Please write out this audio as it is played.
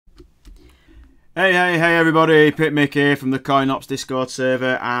Hey everybody, Pitmick here from the CoinOPS Discord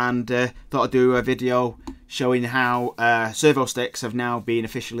server, and thought I'd do a video showing how Servosticks have now been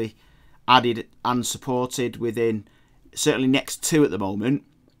officially added and supported within certainly next 2 at the moment,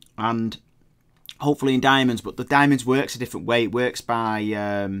 and hopefully in Diamonds. But the Diamonds works a different way. It works by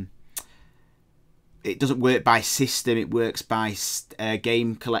it doesn't work by system, it works by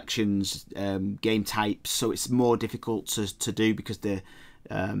game collections, game types, so it's more difficult to do because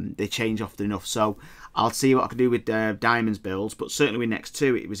they change often enough. So I'll see what I can do with Diamonds builds, but certainly with next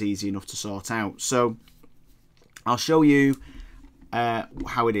 2 it was easy enough to sort out. So I'll show you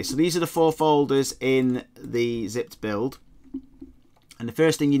how it is. So these are the 4 folders in the zipped build. And the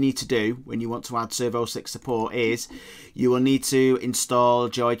first thing you need to do when you want to add Servostick support is you will need to install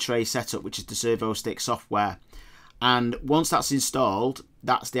Joy Tray Setup, which is the Servostick software. And once that's installed,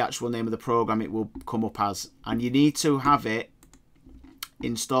 that's the actual name of the program it will come up as. And you need to have it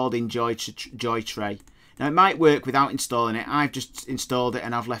installed in Joy Tray. Now it might work without installing it. I've just installed it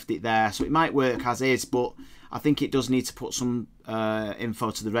and I've left it there, so it might work as is, but I think it does need to put some info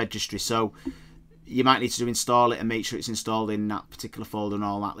to the registry. So you might need to install it and make sure it's installed in that particular folder, and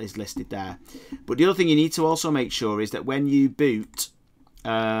all that is listed there. But the other thing you need to also make sure is that when you boot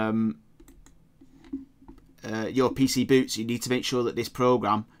your PC boots, you need to make sure that this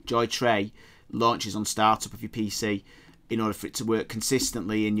program, Joy Tray, launches on startup of your PC in order for it to work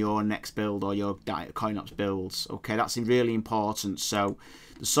consistently in your next build or your CoinOPS builds. Okay, that's really important. So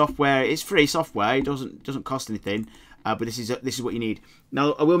the software is free software; it doesn't cost anything. But this is what you need.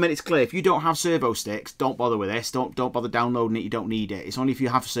 Now, I will make it clear: if you don't have Servosticks, don't bother with this. Don't bother downloading it. You don't need it. It's only if you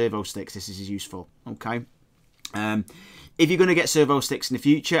have Servosticks this is useful. Okay. If you're going to get Servosticks in the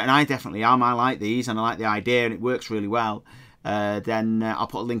future, and I definitely am, I like these and I like the idea and it works really well. Then I'll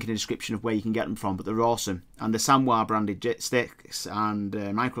put a link in the description of where you can get them from. But they're awesome, and the Sanwa branded sticks and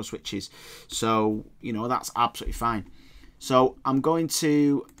micro switches. So you know that's absolutely fine. So I'm going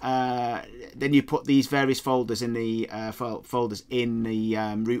to then you put these various folders in the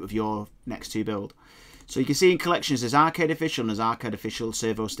root of your next 2 build. So you can see in collections there's Arcade Official and there's Arcade Official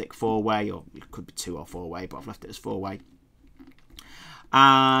Servostick 4-way, or it could be 2 or 4-way, but I've left it as 4-way.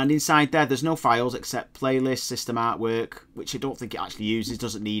 And inside there's no files except playlist, system artwork, which I don't think it actually uses,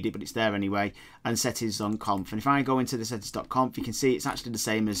 doesn't need it, but it's there anyway, and settings on conf. And if I go into the settings.conf, you can see it's actually the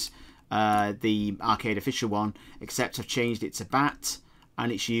same as the Arcade Official one, except I've changed it to BAT,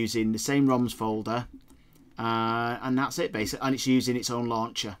 and it's using the same ROMs folder, and that's it basically. And it's using its own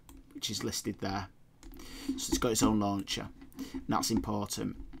launcher, which is listed there. So it's got its own launcher, and that's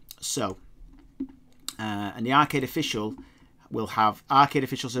important. So and the Arcade Official will have Arcade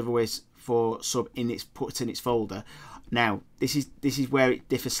Official Serverways for sub in its put in its folder. Now this is where it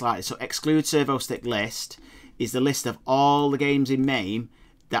differs slightly. So exclude Servostick list is the list of all the games in MAME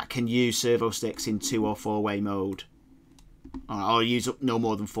that can use Servosticks in 2 or 4-way mode, or use up no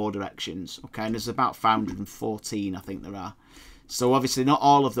more than 4 directions. Okay, and there's about 514, I think there are. So obviously not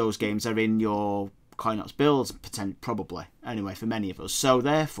all of those games are in your CoinOPS builds, probably anyway for many of us. So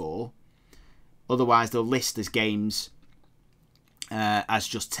therefore, otherwise they'll list as games as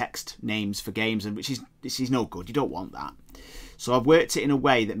just text names for games, and this is no good. You don't want that. So I've worked it in a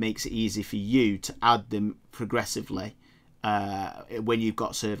way that makes it easy for you to add them progressively when you've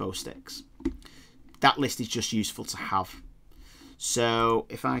got Servosticks. That list is just useful to have. So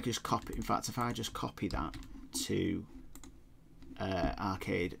if I just copy, in fact, if I just copy that to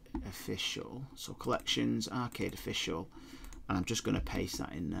Arcade Official, so collections, Arcade Official, and I'm just going to paste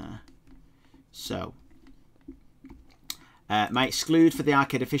that in there. So my exclude for the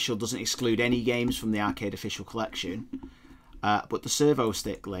Arcade Official doesn't exclude any games from the Arcade Official collection, but the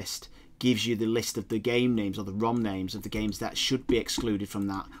Servostick list gives you the list of the game names or the ROM names of the games that should be excluded from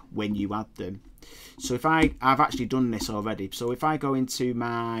that when you add them. So if I've actually done this already. So if I go into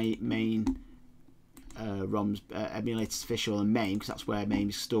my main ROMs, emulators official and MAME, because that's where MAME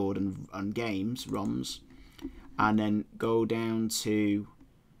is stored, and games, ROMs, and then go down to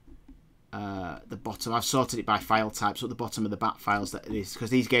the bottom. I've sorted it by file type, so at the bottom of the BAT files that it is, because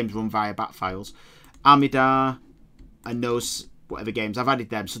these games run via BAT files. Amidar and those whatever games, I've added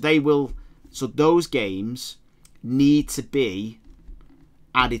them, so they will. So those games need to be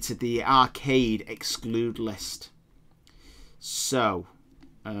added to the arcade exclude list. So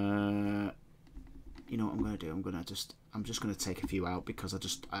you know what I'm going to do? I'm just going to take a few out because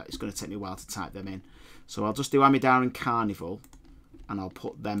it's going to take me a while to type them in. So I'll just do Amidar and Carnival, and I'll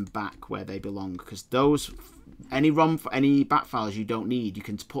put them back where they belong, because those any BAT files you don't need, you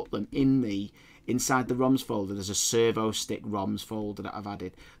can put them in inside the ROMs folder. There's a Servostick ROMs folder that I've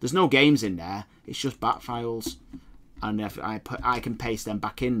added. There's no games in there, it's just BAT files. and if I can paste them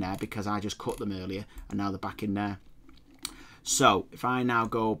back in there because I just cut them earlier, and now they're back in there. So if I now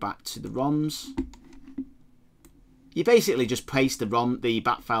go back to the ROMs, you basically just paste the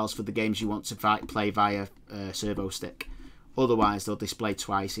bat files for the games you want to play via Servostick. Otherwise, they'll display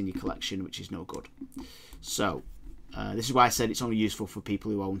twice in your collection, which is no good. So this is why I said it's only useful for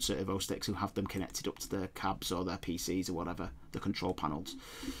people who own Servosticks, who have them connected up to their cabs or their PCs or whatever, the control panels.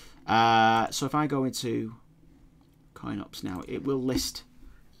 So if I go into CoinOPS now, it will list.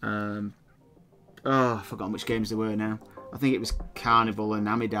 Oh, I've forgotten which games there were now. I think it was Carnival and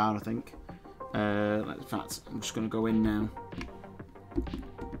Amidar, I think. In fact, I'm just going to go in now.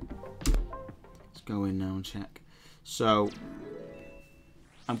 Let's go in now and check. So,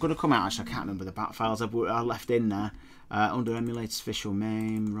 I'm going to come out. Actually, I can't remember the bat files I left in there. Under Emulators, Official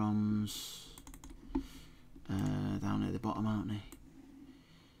MAME, ROMs. Down near the bottom, aren't they?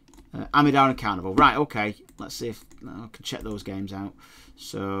 Amidar and Carnival. Right, okay. Let's see if I can check those games out.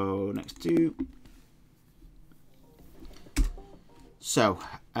 So, next two. So,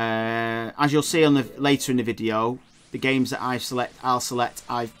 as you'll see later in the video, the games that I'll select,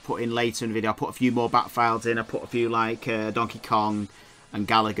 I've put in later in the video. I put a few more bat files in. I put a few like Donkey Kong and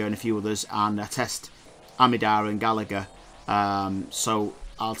Galaga and a few others, and I test Amidar and Galaga. So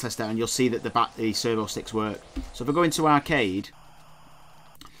I'll test that, and you'll see that the Servosticks work. So if I go into Arcade,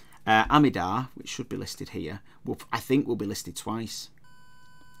 Amidar, which should be listed here, I think will be listed twice.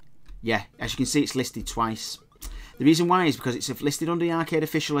 Yeah, as you can see, it's listed twice. The reason why is because it's listed under the Arcade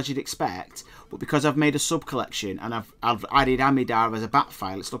Official as you'd expect, but because I've made a sub-collection and I've added Amidar as a bat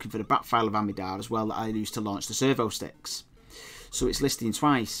file, it's looking for the bat file of Amidar as well that I used to launch the Servosticks. So it's listing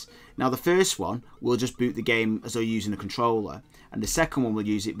twice. Now the first one will just boot the game as though you're using a controller, and the second one will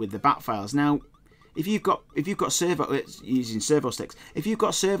use it with the bat files. Now, if you've got using Servosticks, if you've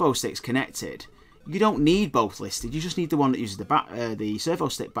got Servosticks connected, you don't need both listed. You just need the one that uses the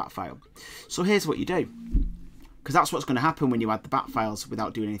Servostick bat file. So here's what you do, because that's what's going to happen when you add the bat files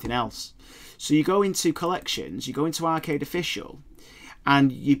without doing anything else. So you go into Collections, you go into Arcade Official,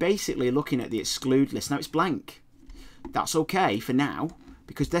 and you're basically looking at the exclude list. Now it's blank. That's okay for now,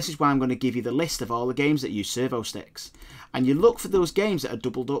 because this is why I'm going to give you the list of all the games that use Servosticks. And you look for those games that are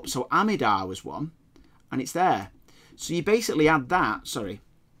doubled up. So Amidar was one, and it's there. So you basically add that. Sorry.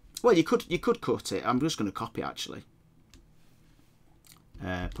 Well, you could cut it. I'm just going to copy it, actually.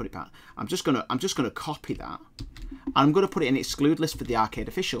 Put it back. I'm just gonna copy that. I'm going to put it in exclude list for the Arcade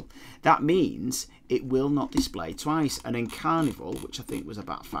Official. That means it will not display twice. And then Carnival, which I think was a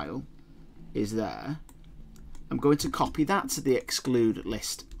bat file, is there. I'm going to copy that to the exclude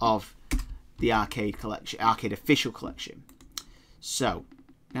list of the Arcade collection, Arcade Official collection. So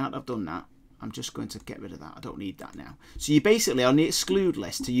now that I've done that, I'm just going to get rid of that. I don't need that now. So you basically, on the exclude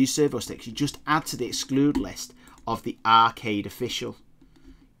list to use Servosticks, you just add to the exclude list of the Arcade Official.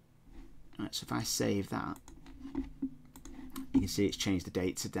 Right, so if I save that, you can see it's changed the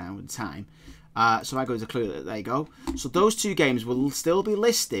date to downward time. So I go to clue, there you go. So those two games will still be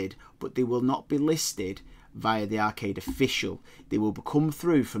listed, but they will not be listed via the Arcade Official. They will come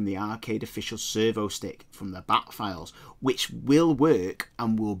through from the Arcade Official Servostick, from the bat files, which will work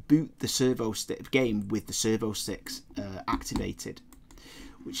and will boot the Servostick game with the Servosticks activated,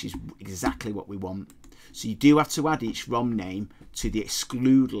 which is exactly what we want. So you do have to add each ROM name to the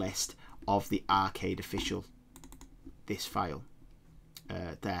exclude list of the Arcade Official, this file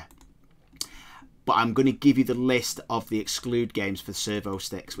there. But I'm going to give you the list of the exclude games for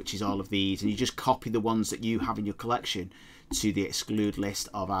Servosticks, which is all of these, and you just copy the ones that you have in your collection to the exclude list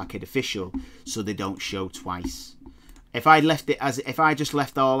of Arcade Official, so they don't show twice. If I just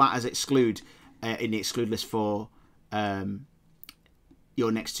left all that as exclude in the exclude list for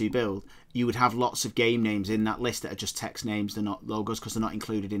your next two build, you would have lots of game names in that list that are just text names. They're not logos because they're not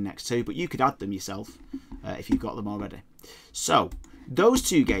included in next two, but you could add them yourself if you've got them already. So those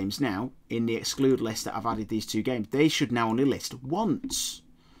two games now, in the exclude list that I've added these two games, they should now only list once.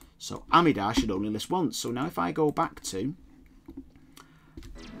 So Amidar should only list once. So now if I go back to...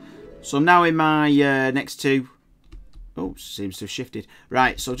 So I'm now in my next two... Oh, seems to have shifted.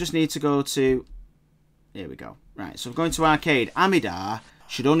 Right, so I just need to go to... Here we go. Right, so I'm going to Arcade. Amidar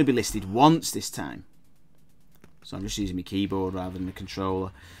should only be listed once this time. So I'm just using my keyboard rather than the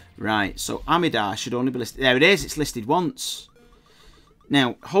controller. Right, so Amidar should only be listed... There it is, it's listed once.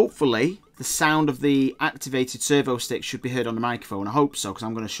 Now, hopefully, the sound of the activated Servostick should be heard on the microphone. I hope so, because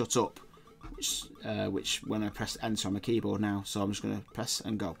I'm going to shut up, which when I press enter on my keyboard now. So I'm just going to press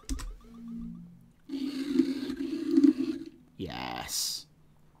and go. Yes.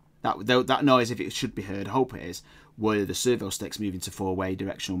 That noise, if it should be heard, I hope it is, where the Servostick's moving to 4-way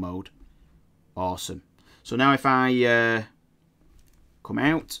directional mode. Awesome. So now if I come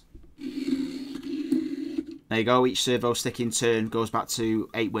out, there you go, each servo stick in turn goes back to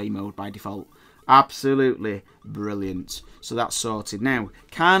 8-way mode by default. Absolutely brilliant. So that's sorted. Now,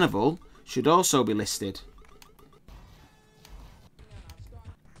 Carnival should also be listed.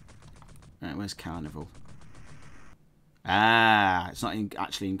 Right, where's Carnival? Ah, it's not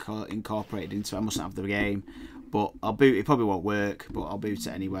actually incorporated into it. I mustn't have the game. But I'll boot it. Probably won't work, but I'll boot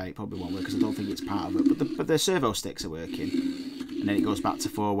it anyway. It probably won't work because I don't think it's part of it. But the servo sticks are working. And then it goes back to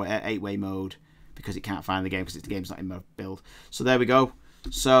 8-way mode because it can't find the game because the game's not in my build. So there we go.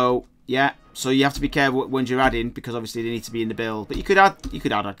 So yeah, so you have to be careful when you're adding because obviously they need to be in the build. But you could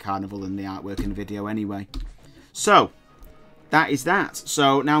add a Carnival in the artwork in the video anyway. So that is that.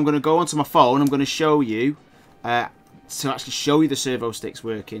 So now I'm going to go onto my phone. I'm going to show you to actually show you the servo sticks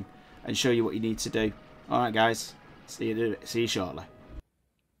working and show you what you need to do. Alright guys, see you shortly.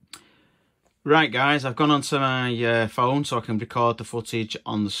 Right guys, I've gone onto my phone so I can record the footage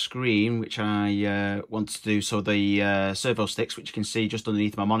on the screen, which I want to do. So the servo sticks, which you can see just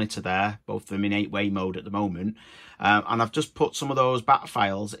underneath my monitor there, both of them in 8-way mode at the moment. And I've just put some of those bat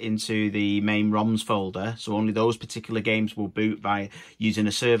files into the MAME ROMs folder, so only those particular games will boot by using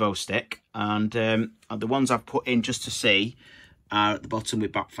a servo stick. And the ones I've put in just to see are at the bottom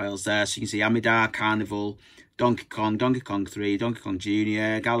with bat files there. So you can see Amidar, Carnival, Donkey Kong 3, Donkey Kong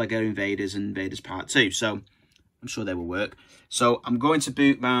Jr., Galaga Invaders, and Invaders Part 2. So I'm sure they will work. So I'm going to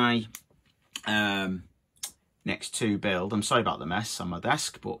boot my next 2 build. I'm sorry about the mess on my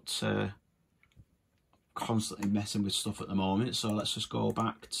desk, but constantly messing with stuff at the moment. So let's just go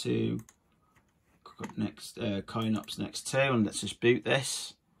back to next CoinOPS Next 2 and let's just boot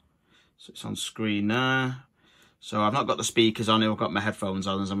this. So it's on screen there. So I've not got the speakers on, I've got my headphones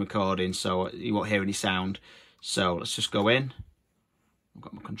on as I'm recording, so you won't hear any sound. So let's just go in. I've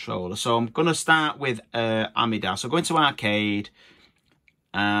got my controller. So I'm going to start with Amidar. So go into Arcade,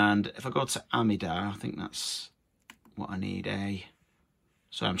 and if I go to Amidar, I think that's what I need.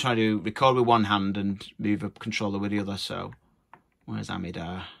 So I'm trying to record with one hand and move a controller with the other. So where's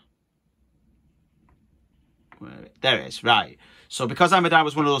Amidar? There it is, right. So because Amidar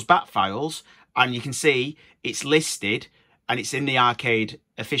was one of those bat files, and you can see it's listed and it's in the arcade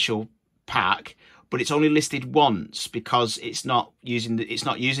official pack, but it's only listed once because it's not using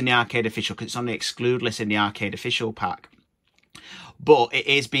the arcade official, because it's on the exclude list in the arcade official pack. But it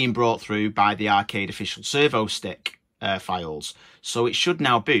is being brought through by the arcade official servo stick files, so it should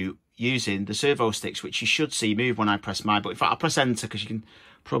now boot using the servo sticks, which you should see move when I press my. But in fact, I'll press enter because you can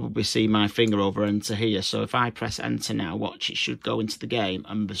probably see my finger over enter here. So if I press enter now, watch, it should go into the game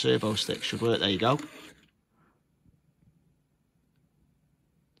and the servo stick should work. There you go.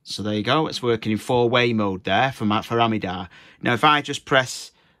 So there you go, it's working in 4-way mode there for Amidar. Now if I just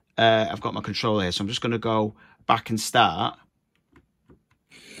press, I've got my controller here, so I'm just going to go back and start.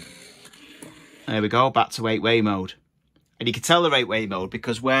 There we go, back to 8-way mode. And you can tell they're 8-way mode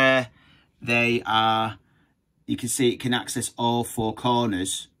because where they are, you can see it can access all 4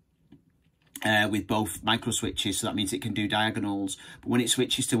 corners with both micro switches, so that means it can do diagonals. But when it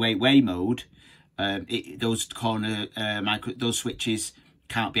switches to 8-way mode, those switches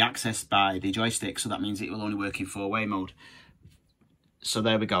can't be accessed by the joystick, so that means it will only work in 4-way mode. So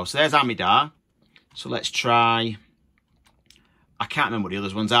there we go. So there's Amidar. So let's try, I can't remember what the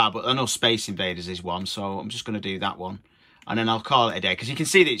other ones are, but I know Space Invaders is one, so I'm just going to do that one. And then I'll call it a day, because you can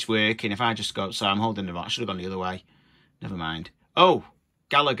see that it's working. If I just go, so I'm holding the right, I should have gone the other way. Never mind. Oh,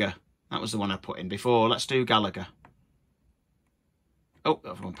 Galaga. That was the one I put in before. Let's do Galaga. Oh,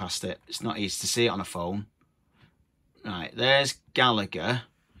 I've run past it. It's not easy to see it on a phone. Right, there's Galaga.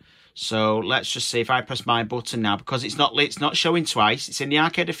 So let's just see if I press my button now, because it's not showing twice. It's in the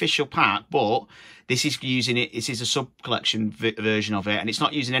arcade official pack, but this is using it. This is a sub collection version of it, and it's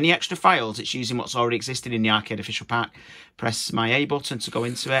not using any extra files. It's using what's already existed in the arcade official pack. Press my A button to go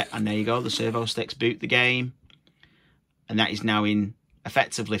into it, and there you go. The servo sticks boot the game, and that is now in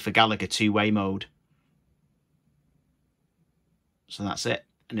effectively for Galaga 2-way mode. So that's it.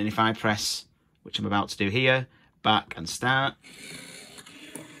 And then if I press, which I'm about to do here, back and start.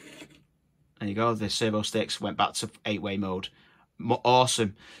 There you go, the servo sticks went back to 8-way mode.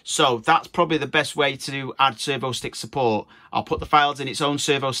 Awesome. So that's probably the best way to add servo stick support. I'll put the files in its own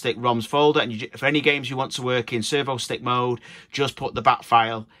servo stick ROMs folder, and for any games you want to work in servo stick mode, just put the bat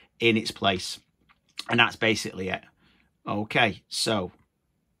file in its place. And that's basically it. Okay, so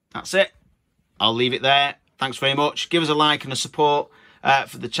that's it. I'll leave it there. Thanks very much. Give us a like and a support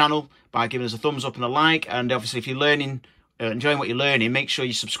for the channel by giving us a thumbs up and a like. And obviously, if you're learning, enjoying what you're learning, make sure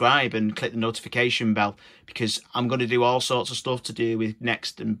you subscribe and click the notification bell, because I'm going to do all sorts of stuff to do with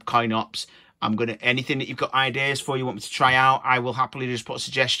Next and CoinOps anything that you've got ideas for, you want me to try out, I will happily just put a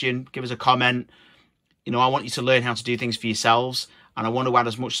suggestion, give us a comment. You know, I want you to learn how to do things for yourselves, and I want to add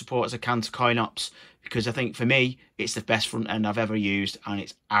as much support as I can to CoinOps, because I think for me, it's the best front end I've ever used, and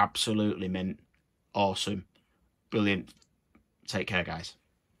it's absolutely mint. Awesome. Brilliant. Take care, guys.